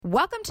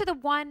Welcome to the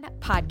One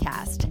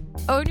Podcast.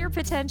 Own your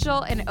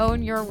potential and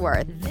own your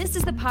worth. This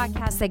is the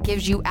podcast that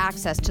gives you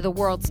access to the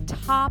world's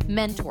top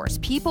mentors,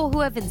 people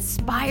who have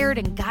inspired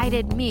and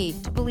guided me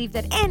to believe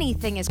that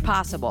anything is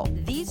possible.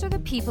 These are the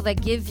people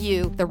that give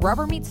you the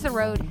rubber meets the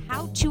road,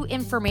 how-to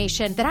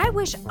information that I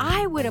wish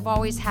I would have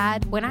always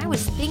had when I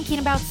was thinking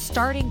about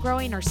starting,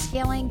 growing, or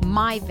scaling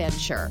my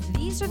venture.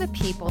 These are the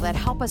people that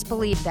help us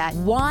believe that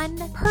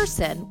one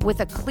person with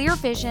a clear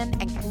vision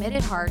and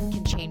committed heart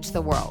can change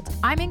the world.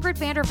 I'm Ingrid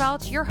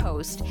Vanderveld, your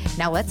host.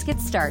 Now let's get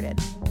started.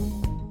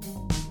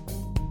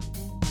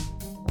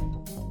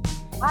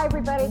 Hi,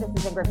 everybody. This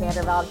is Ingrid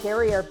Vanderveld. Here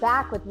we are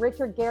back with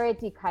Richard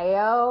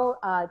Garriott-DiCaio,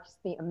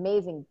 just the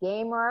amazing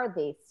gamer,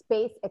 the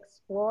space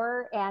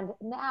explorer, and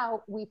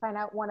now we find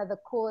out one of the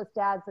coolest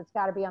dads that's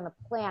got to be on the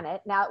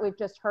planet. Now that we've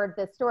just heard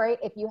this story,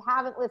 if you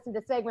haven't listened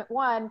to segment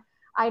one,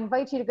 I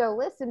invite you to go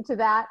listen to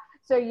that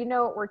so you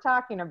know what we're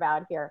talking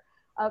about here.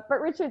 But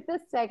Richard,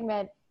 this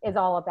segment is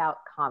all about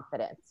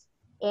confidence.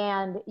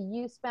 And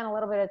you spent a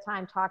little bit of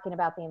time talking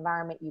about the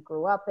environment you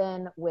grew up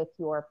in with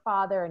your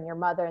father and your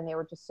mother, and they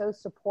were just so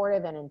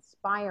supportive and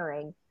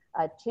inspiring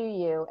to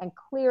you. And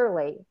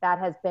clearly that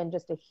has been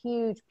just a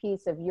huge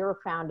piece of your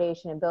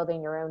foundation in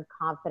building your own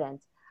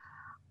confidence.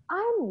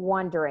 I'm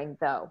wondering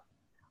though,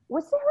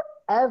 was there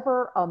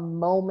ever a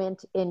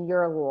moment in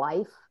your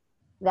life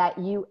that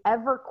you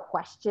ever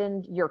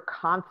questioned your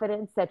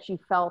confidence, that you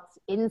felt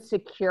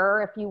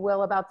insecure, if you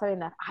will, about something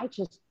that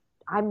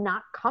I'm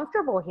not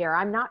comfortable here.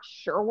 I'm not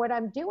sure what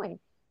I'm doing.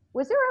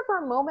 Was there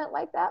ever a moment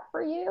like that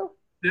for you?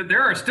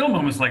 There are still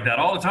moments like that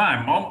all the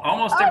time.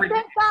 Almost every day.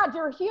 Thank God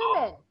you're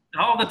human.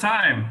 All the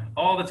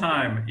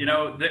time. You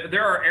know,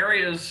 there are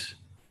areas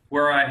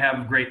where I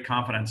have great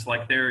confidence,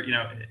 like there, you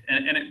know,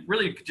 and it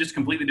really just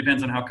completely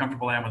depends on how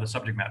comfortable I am with the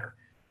subject matter.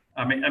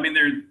 I mean,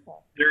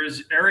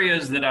 there's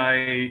areas that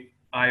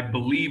I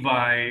believe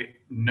I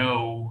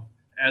know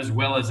as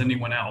well as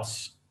anyone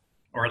else,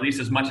 or at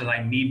least as much as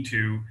I need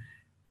to.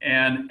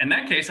 And in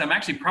that case, I'm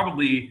actually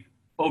probably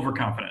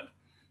overconfident.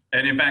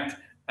 And in fact,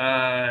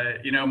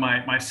 you know,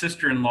 my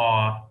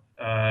sister-in-law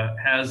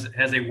has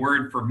a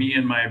word for me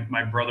and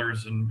my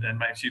brothers, and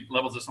she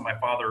levels this on my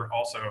father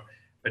also.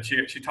 But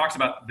she talks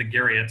about the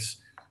Garriotts,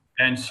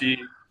 and she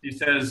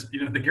says,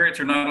 you know, the Garriotts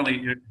are not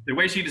only, the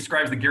way she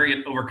describes the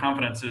Garriott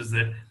overconfidence is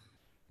that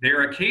they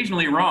are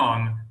occasionally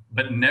wrong,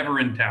 but never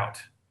in doubt.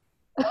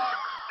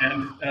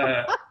 And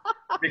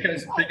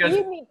because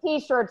you need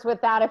T-shirts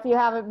with that if you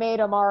haven't made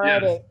them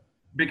already. Yes,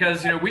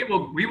 because, you know,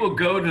 we will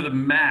go to the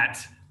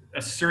mat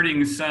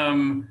asserting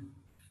some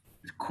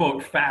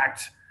quote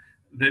fact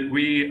that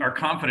we are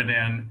confident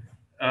in,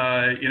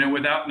 you know,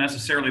 without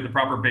necessarily the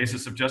proper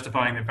basis of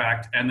justifying the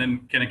fact, and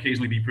then can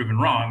occasionally be proven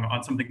wrong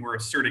on something we're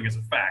asserting as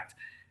a fact.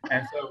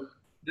 And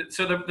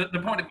so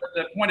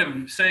the point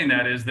of saying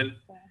that is that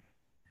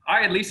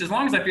I, at least as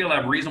long as I feel I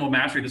have reasonable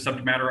mastery of the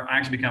subject matter, I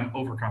actually become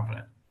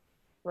overconfident.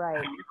 Right.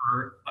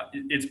 However,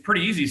 it's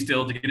pretty easy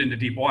still to get into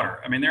deep water.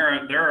 I mean,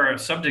 there are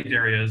subject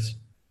areas,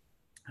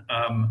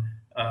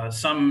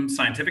 some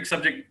scientific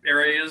subject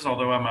areas,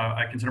 although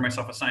I consider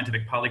myself a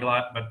scientific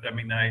polyglot, but I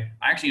mean, I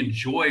actually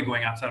enjoy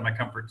going outside of my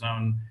comfort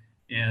zone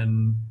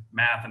in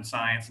math and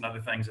science and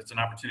other things. It's an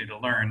opportunity to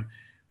learn.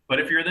 But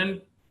if you're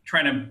then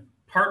trying to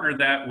partner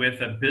that with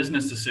a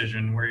business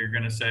decision where you're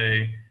going to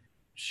say,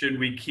 should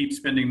we keep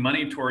spending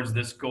money towards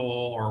this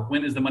goal, or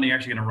when is the money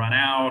actually going to run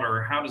out,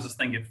 or how does this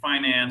thing get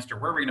financed, or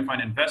where are we going to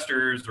find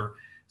investors, or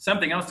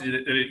something else that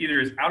either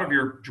is out of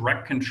your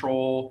direct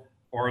control,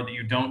 or that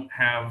you don't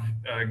have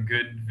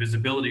good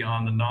visibility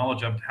on the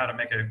knowledge of how to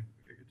make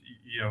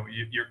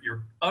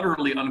you're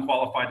utterly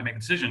unqualified to make a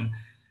decision,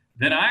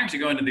 then I actually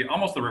go into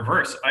almost the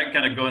reverse. I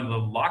kind of go into the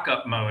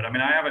lockup mode. I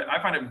mean, I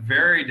find it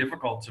very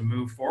difficult to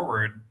move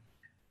forward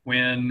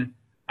when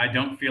I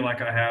don't feel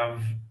like I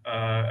have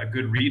a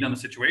good read on the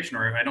situation,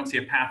 or I don't see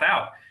a path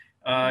out.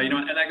 You know,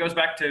 and that goes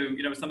back to,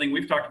 you know, something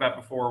we've talked about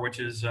before, which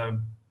is,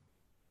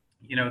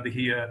 you know,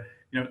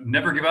 you know,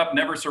 never give up,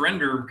 never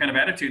surrender kind of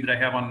attitude that I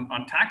have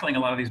on tackling a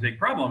lot of these big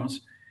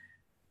problems.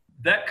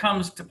 That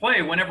comes to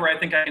play whenever I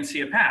think I can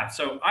see a path.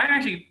 So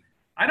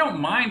I don't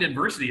mind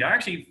adversity. I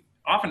actually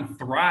often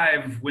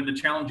thrive when the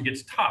challenge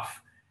gets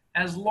tough,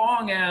 as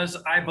long as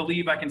I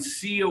believe I can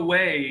see a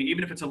way,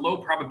 even if it's a low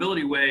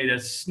probability way, to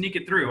sneak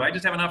it through. I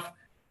just have enough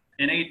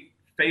innate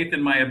faith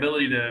in my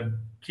ability to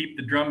keep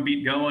the drum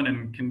beat going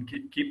and can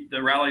keep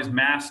the rallies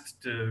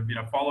masked to, you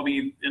know, follow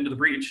me into the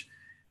breach,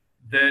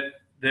 that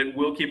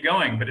we'll keep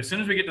going. But as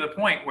soon as we get to the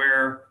point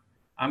where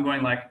I'm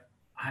going like,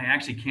 I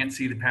actually can't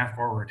see the path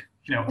forward,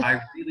 you know,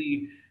 I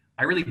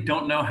really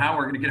don't know how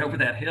we're going to get over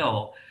that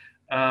hill,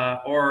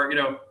 or, you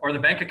know, or the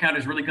bank account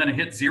is really going to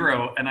hit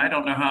zero and I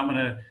don't know how I'm going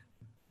to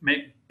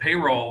make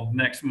payroll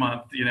next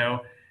month, you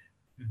know,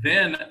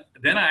 then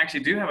I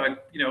actually do have a,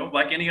 you know,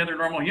 like any other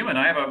normal human,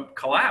 I have a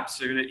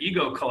collapse, an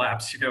ego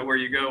collapse, you know, where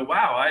you go,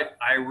 wow,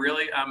 I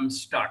really am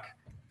stuck.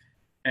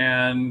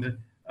 And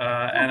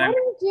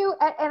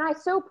I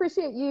so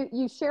appreciate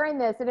you sharing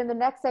this. And in the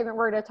next segment,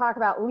 we're going to talk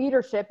about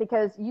leadership,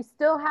 because you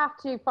still have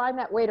to find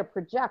that way to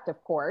project,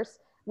 of course.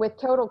 with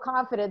total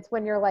confidence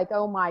when you're like,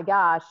 oh my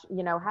gosh,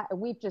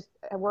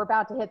 we're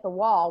about to hit the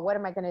wall. What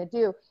am I going to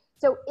do?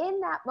 So in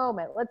that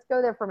moment, let's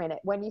go there for a minute.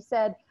 When you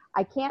said,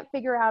 I can't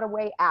figure out a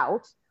way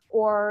out,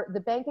 or the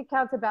bank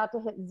account's about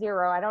to hit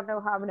zero, I don't know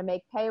how I'm going to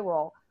make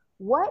payroll.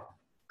 What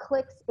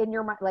clicks in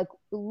your mind, like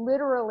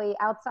literally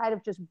outside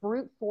of just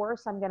brute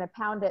force, I'm going to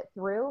pound it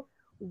through?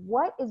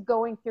 What is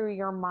going through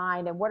your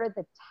mind, and what are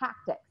the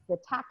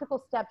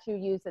tactical steps you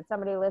use that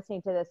somebody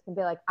listening to this can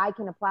be like, I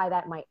can apply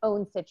that in my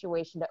own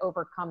situation to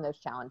overcome those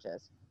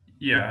challenges?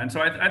 Yeah, and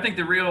so I think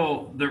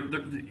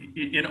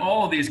in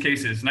all of these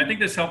cases, and I think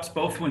this helps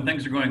both when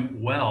things are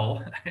going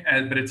well,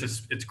 but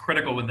it's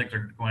critical when things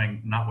are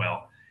going not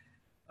well,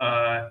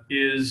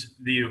 is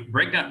the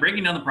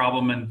breaking down the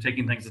problem and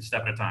taking things a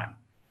step at a time.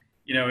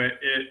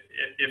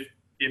 If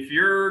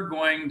you're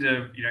going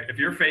to, if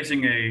you're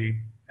facing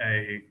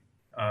a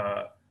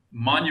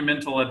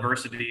monumental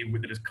adversity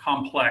that is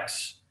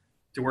complex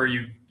to where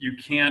you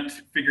can't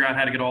figure out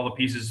how to get all the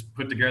pieces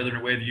put together in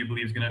a way that you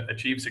believe is going to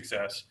achieve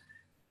success,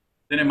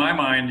 then in my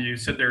mind, you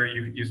sit there,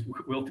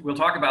 we'll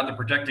talk about the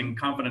protecting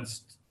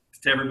confidence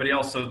to everybody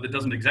else so that it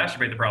doesn't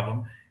exacerbate the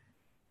problem.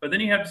 But then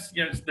you have,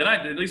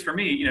 at least for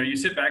me, you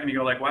sit back and you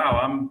go like,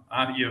 wow,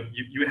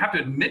 you have to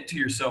admit to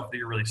yourself that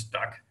you're really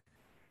stuck,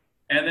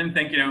 and then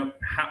think,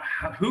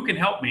 who can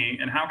help me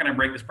and how can I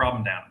break this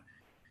problem down?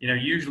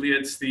 Usually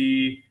it's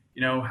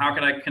how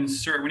can I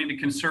conserve? We need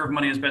to conserve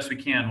money as best we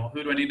can. Well,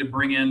 who do I need to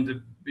bring in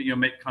to,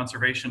 make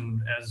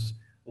conservation as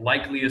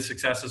likely a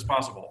success as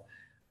possible?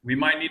 We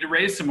might need to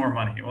raise some more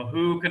money. Well,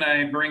 who can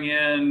I bring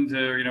in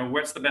to,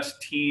 what's the best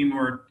team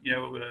or,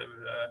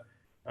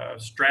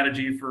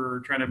 strategy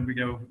for trying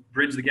to,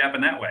 bridge the gap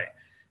in that way?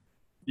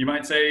 You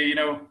might say,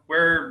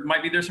 where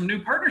might be there's some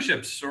new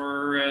partnerships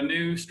or a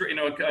new,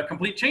 a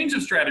complete change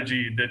of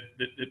strategy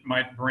that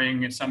might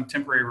bring some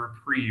temporary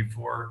reprieve,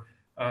 or,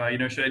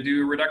 should I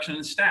do a reduction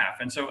in staff?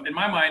 And so in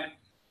my mind,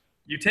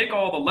 you take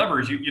all the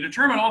levers, you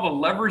determine all the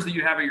levers that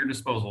you have at your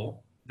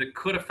disposal that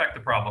could affect the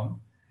problem.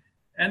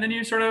 And then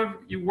you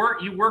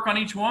work on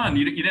each one.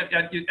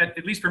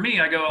 At least for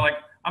me, I go like,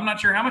 I'm not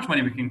sure how much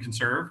money we can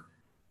conserve,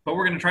 but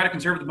we're going to try to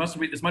conserve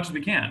as much as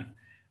we can.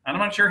 And I'm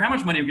not sure how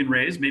much money we can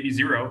raise, maybe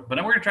zero, but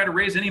then we're going to try to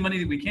raise any money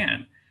that we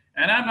can.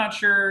 And I'm not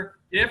sure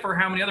if or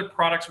how many other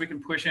products we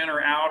can push in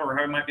or out, or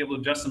how we might be able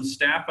to adjust some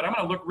staff, but I'm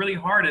going to look really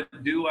hard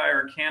at do I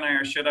or can I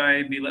or should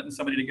I be letting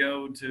somebody to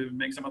go to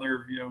make some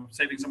other,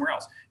 saving somewhere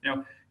else.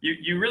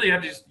 You really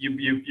have to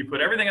you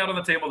put everything out on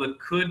the table that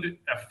could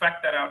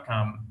affect that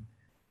outcome.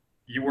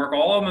 You work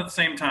all of them at the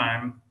same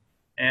time,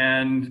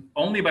 and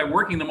only by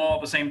working them all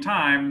at the same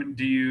time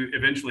do you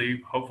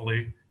eventually,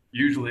 hopefully,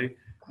 usually,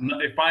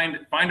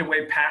 find a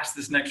way past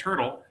this next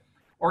hurdle.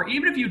 Or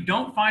even if you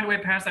don't find a way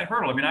past that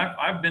hurdle,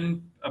 I've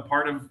been a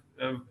part of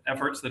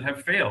efforts that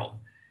have failed.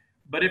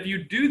 But if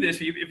you do this,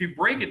 if you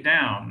break it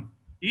down,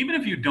 even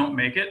if you don't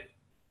make it,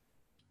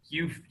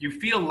 you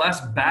feel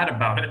less bad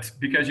about it,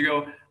 because you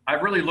go,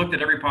 I've really looked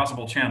at every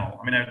possible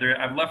channel.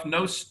 I've left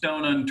no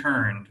stone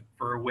unturned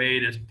for a way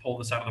to pull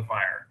this out of the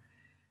fire.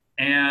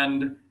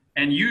 And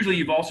usually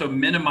you've also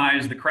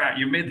minimized the crash.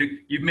 You've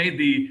made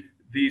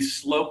the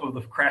slope of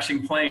the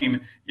crashing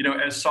plane,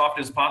 as soft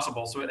as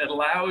possible. So it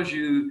allows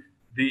you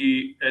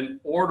an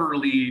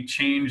orderly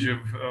change of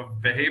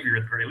behavior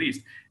at the very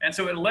least. And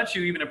so it lets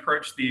you even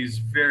approach these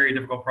very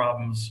difficult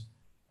problems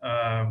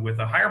with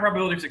a higher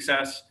probability of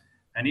success.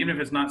 And even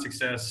if it's not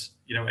success,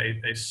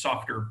 a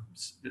softer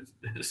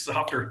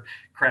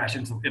crash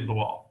into the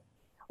wall.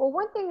 Well,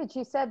 one thing that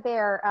you said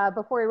there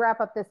before we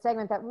wrap up this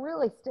segment that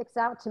really sticks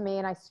out to me,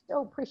 and I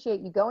still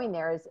appreciate you going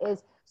there,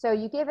 is so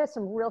you gave us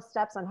some real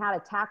steps on how to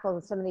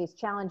tackle some of these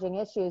challenging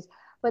issues.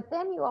 But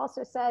then you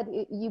also said,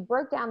 you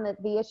broke down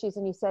the issues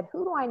and you said,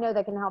 who do I know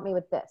that can help me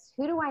with this?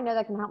 Who do I know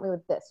that can help me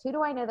with this? Who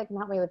do I know that can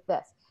help me with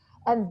this?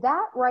 And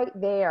that right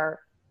there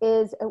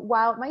is,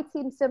 while it might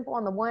seem simple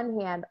on the one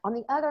hand, on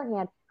the other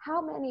hand, how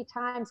many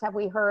times have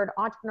we heard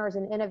entrepreneurs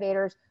and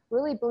innovators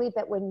really believe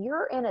that when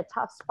you're in a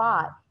tough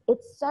spot,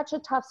 it's such a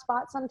tough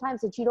spot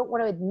sometimes that you don't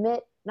want to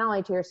admit, not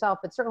only to yourself,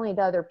 but certainly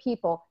to other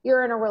people,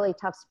 you're in a really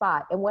tough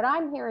spot. And what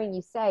I'm hearing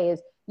you say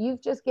is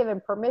you've just given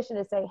permission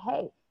to say,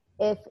 hey,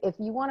 if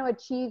you want to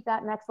achieve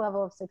that next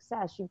level of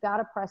success, you've got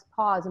to press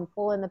pause and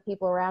pull in the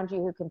people around you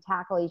who can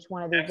tackle each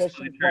one of these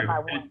issues one by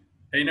one.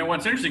 And,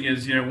 what's interesting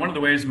is, one of the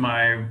ways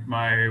my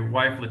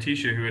wife,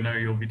 Letitia, who I know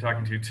you'll be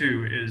talking to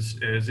too, is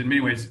in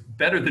many ways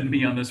better than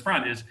me on this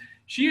front, is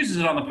she uses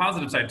it on the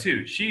positive side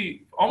too.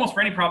 She, almost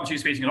for any problem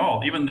she's facing at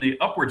all, even the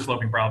upward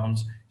sloping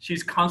problems,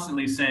 she's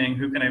constantly saying,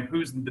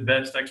 who's the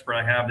best expert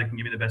I have that can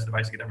give me the best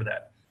advice to get over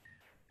that.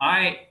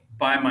 I,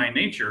 by my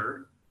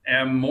nature,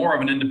 am more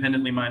of an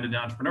independently minded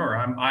entrepreneur.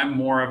 I'm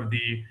more of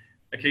the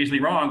occasionally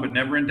wrong, but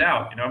never in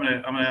doubt.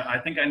 I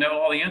think I know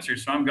all the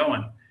answers, so I'm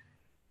going.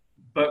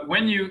 But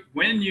when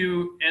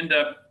you end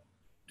up,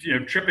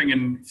 tripping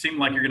and seem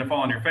like you're going to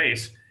fall on your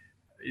face,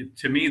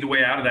 to me, the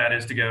way out of that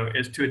is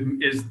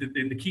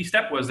the key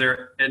step was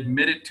there,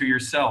 admit it to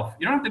yourself.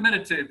 You don't have to admit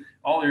it to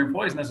all your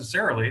employees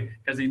necessarily,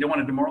 because you don't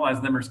want to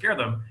demoralize them or scare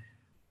them.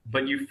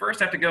 But you first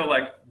have to go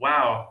like,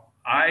 wow,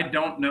 I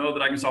don't know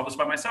that I can solve this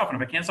by myself.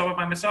 And if I can't solve it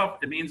by myself,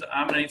 it means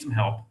I'm going to need some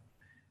help.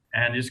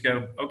 And just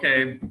go,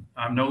 okay,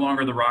 I'm no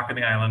longer the rock of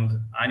the island.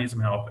 I need some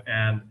help.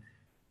 And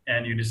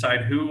you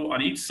decide who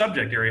on each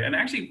subject area. And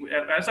actually,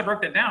 as I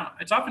broke that down,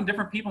 it's often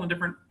different people in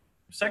different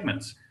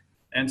segments.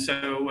 And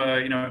so,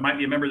 it might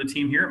be a member of the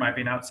team here. It might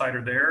be an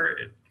outsider there.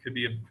 It could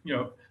be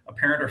a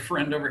parent or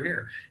friend over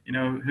here.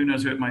 Who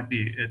knows who it might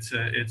be. It's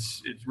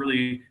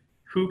really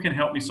who can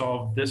help me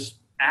solve this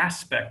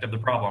aspect of the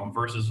problem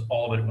versus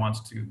all of it at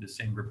once to the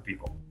same group of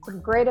people. Some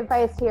great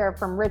advice here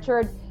from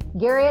Richard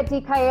Garriott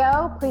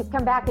DiCaio. Please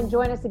come back and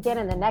join us again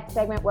in the next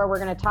segment where we're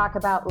going to talk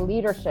about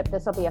leadership.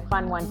 This will be a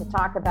fun one to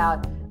talk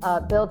about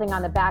building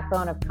on the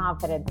backbone of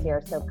confidence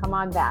here. So come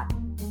on back.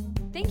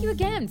 Thank you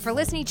again for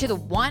listening to the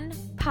One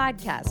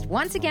Podcast.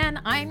 Once again,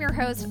 I'm your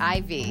host,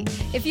 Ivy.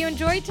 If you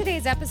enjoyed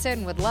today's episode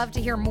and would love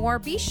to hear more,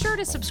 be sure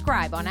to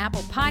subscribe on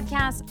Apple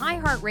Podcasts,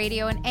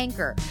 iHeartRadio, and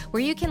Anchor,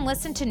 where you can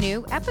listen to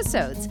new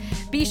episodes.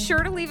 Be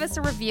sure to leave us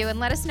a review and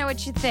let us know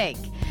what you think.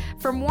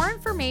 For more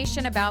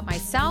information about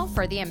myself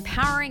or the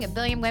Empowering a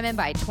Billion Women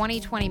by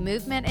 2020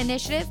 Movement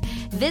Initiative,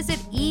 visit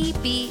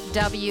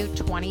EBW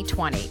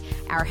 2020.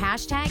 Our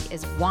hashtag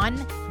is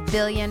 1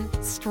 billion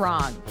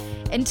strong.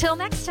 Until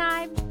next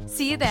time,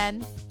 see you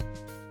then.